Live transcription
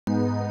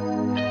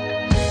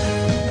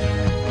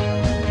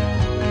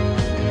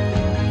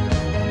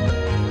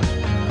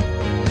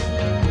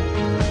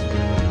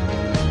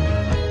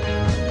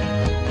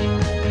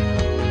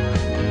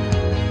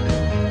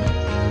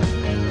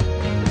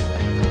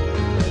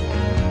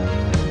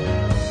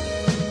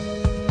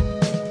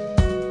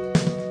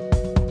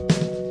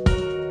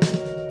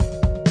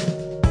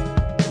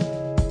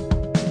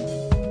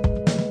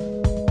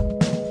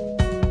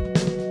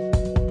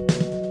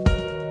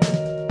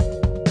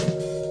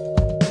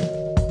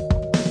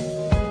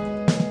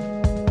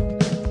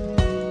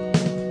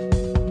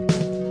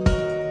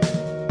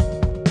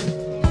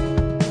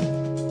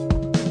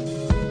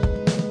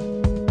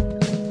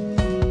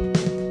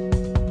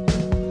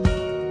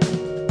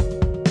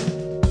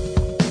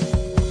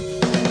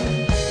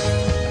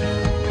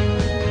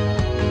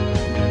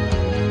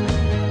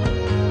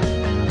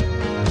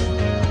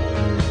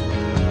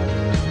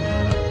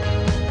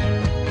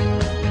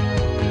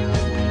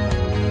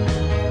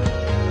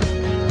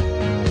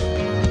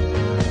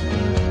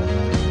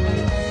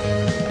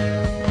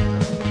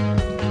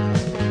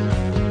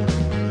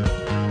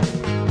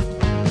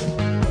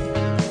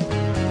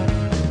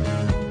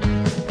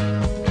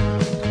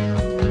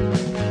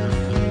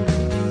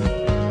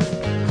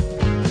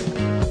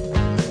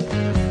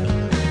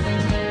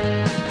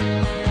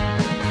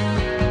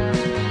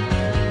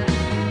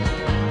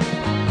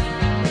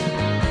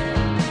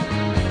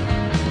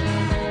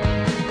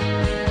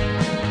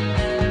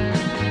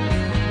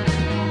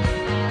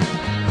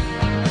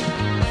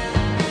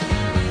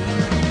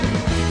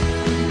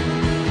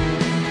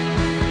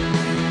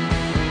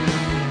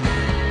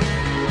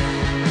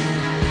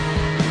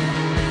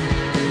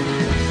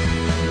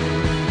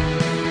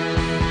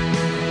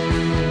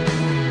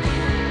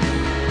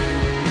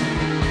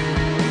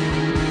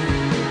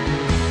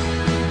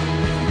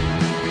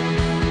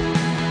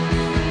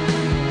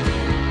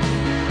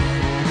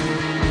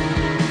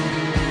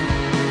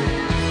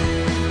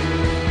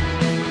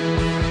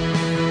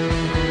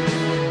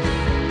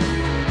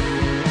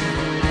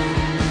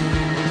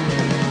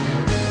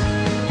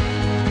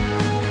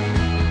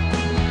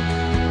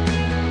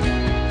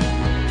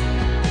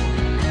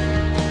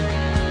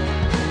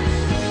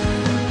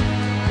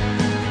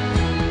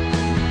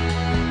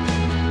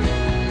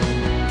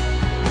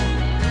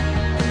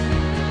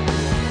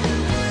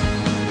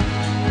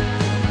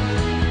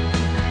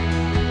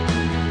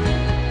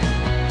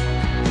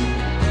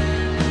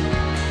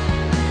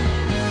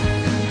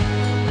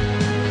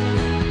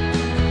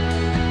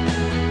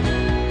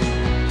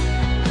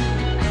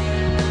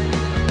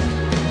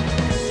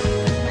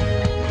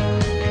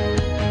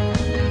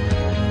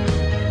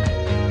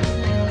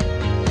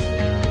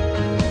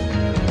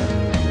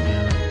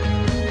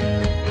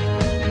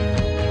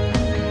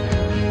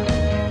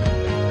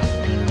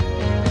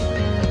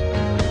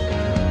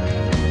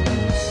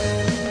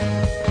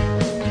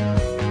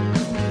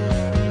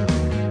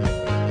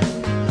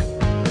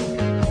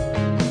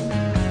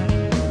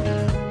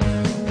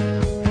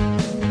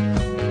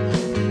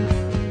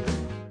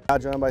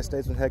joined by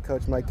Statesmen head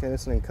coach Mike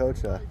Kinnison. And Coach,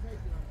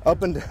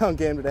 up and down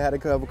game today, had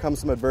to overcome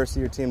some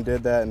adversity. Your team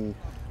did that, and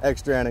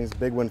extra innings,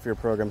 big win for your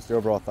program. So your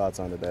overall thoughts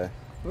on today?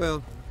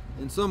 Well,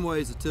 in some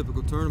ways a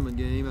typical tournament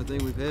game. I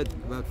think we've had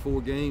about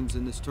 4 games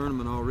in this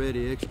tournament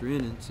already, extra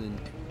innings, and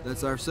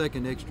that's our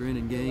second extra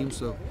inning game,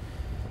 so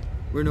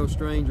we're no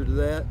stranger to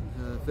that.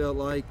 Felt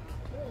like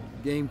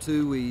game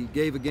 2 we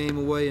gave a game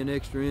away in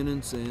extra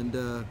innings, and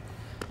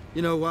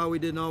you know, while we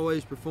didn't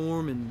always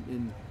perform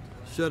and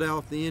shut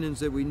off the innings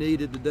that we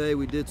needed today,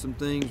 we did some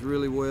things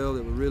really well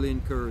that were really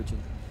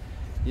encouraging.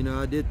 You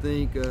know, I did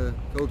think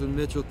Colton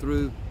Mitchell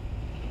threw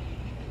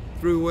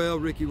well.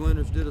 Ricky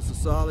Winters did us a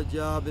solid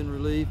job in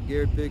relief.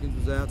 Garrett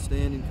Pickens was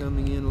outstanding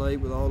coming in late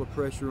with all the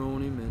pressure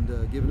on him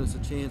and giving us a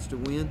chance to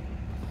win.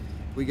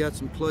 We got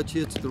some clutch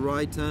hits at the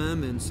right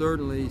time and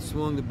certainly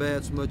swung the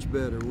bats much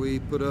better. We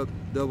put up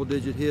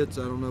double-digit hits,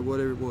 I don't know,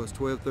 whatever it was,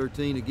 12,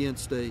 13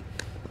 against a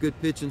good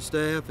pitching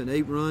staff, and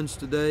 8 runs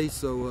today,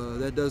 so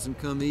that doesn't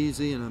come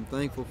easy, and I'm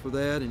thankful for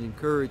that and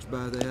encouraged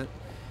by that.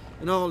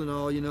 And all in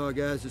all, you know, our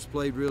guys just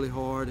played really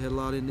hard, had a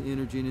lot of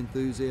energy and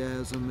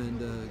enthusiasm,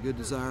 and a good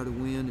desire to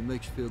win. It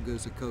makes you feel good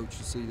as a coach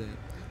to see that.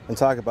 And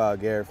talk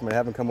about Garrett, from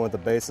having come in with the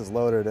bases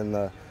loaded in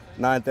the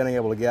 9th inning,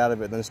 able to get out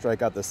of it, then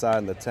strike out the side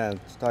in the 10th.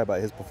 Just talk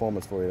about his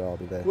performance for you all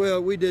today.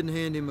 Well, we didn't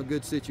hand him a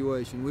good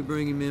situation. We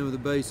bring him in with the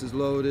bases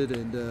loaded,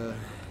 and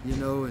you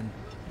know, and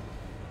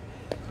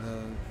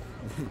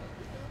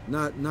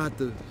not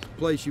the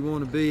place you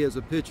want to be as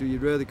a pitcher.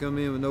 You'd rather come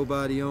in with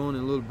nobody on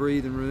and a little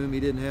breathing room. He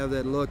didn't have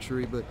that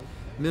luxury, but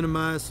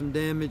minimized some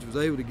damage, was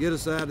able to get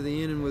us out of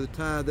the inning with a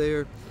tie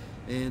there,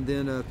 and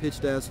then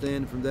pitched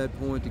outstanding from that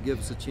point to give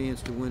us a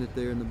chance to win it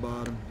there in the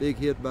bottom. Big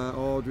hit by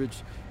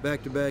Aldridge,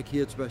 back-to-back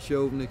hits by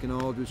Shovnick and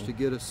Aldridge to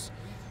get us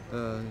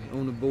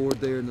on the board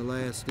there in the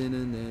last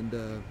inning,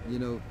 and you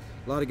know,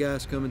 a lot of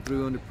guys coming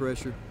through under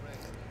pressure.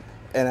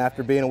 And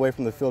after being away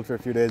from the field for a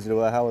few days,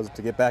 how was it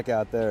to get back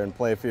out there and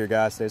play for your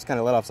guys today? Just kind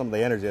of let off some of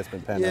the energy that's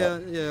been pent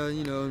up. Yeah,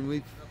 you know, and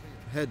we've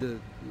had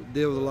to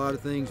deal with a lot of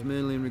things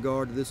mentally in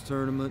regard to this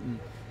tournament and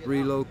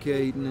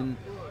relocating and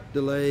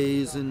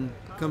delays and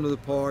come to the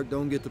park,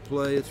 don't get to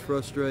play. It's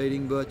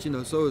frustrating, but you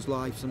know, so is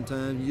life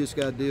sometimes. You just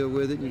got to deal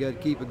with it, and you got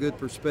to keep a good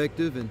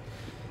perspective, and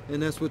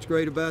that's what's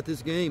great about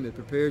this game. It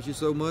prepares you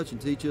so much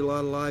and teaches you a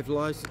lot of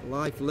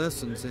life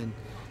lessons, and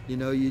you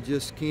know, you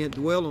just can't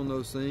dwell on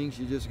those things.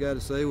 You just got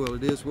to say, well,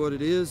 it is what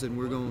it is, and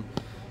we're going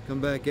to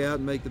come back out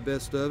and make the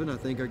best of it. And I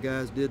think our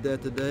guys did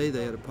that today.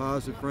 They had a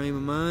positive frame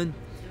of mind,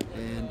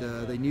 and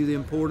they knew the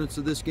importance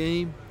of this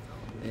game,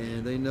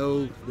 and they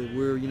know that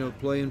we're, you know,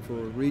 playing for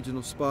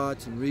regional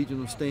spots and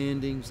regional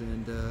standings,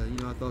 and you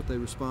know, I thought they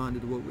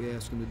responded to what we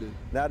asked them to do.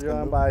 Now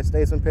joined by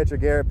Statesman pitcher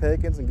Garrett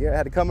Pickens, and Garrett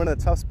had to come in a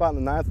tough spot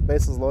in the 9th,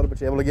 bases loaded, but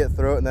you're able to get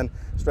through it and then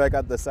strike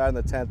out the side in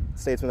the 10th.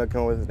 Statesman had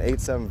come with an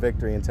 8-7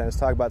 victory in tennis.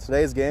 Talk about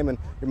today's game and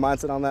your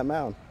mindset on that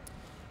mound.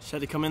 Just had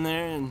to come in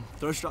there and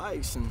throw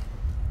strikes, and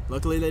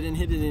luckily they didn't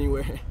hit it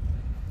anywhere.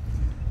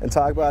 And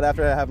talk about,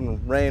 after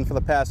having rain for the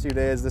past few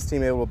days, this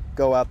team able to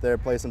go out there,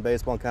 play some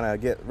baseball, and kind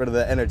of get rid of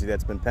the energy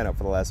that's been pent up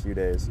for the last few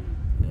days.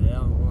 Yeah,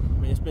 well, I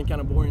mean, it's been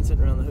kind of boring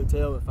sitting around the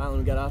hotel, but finally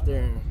we got out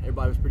there and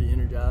everybody was pretty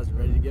energized and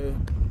ready to go.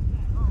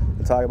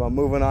 And talk about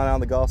moving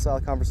on the Gulf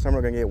South Conference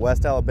tournament. We're going to get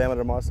West Alabama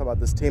tomorrow. Talk about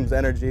this team's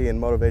energy and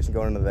motivation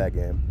going into that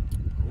game.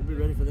 We'll be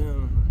ready for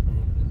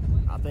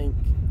them. I think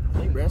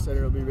Brent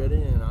said will be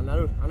ready, and I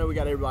know we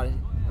got everybody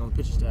on the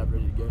pitching staff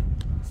ready to go.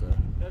 So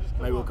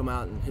maybe we'll come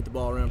out and hit the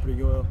ball around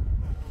pretty well.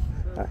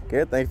 All right,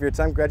 good. Thank you for your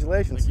time.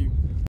 Congratulations. Thank you.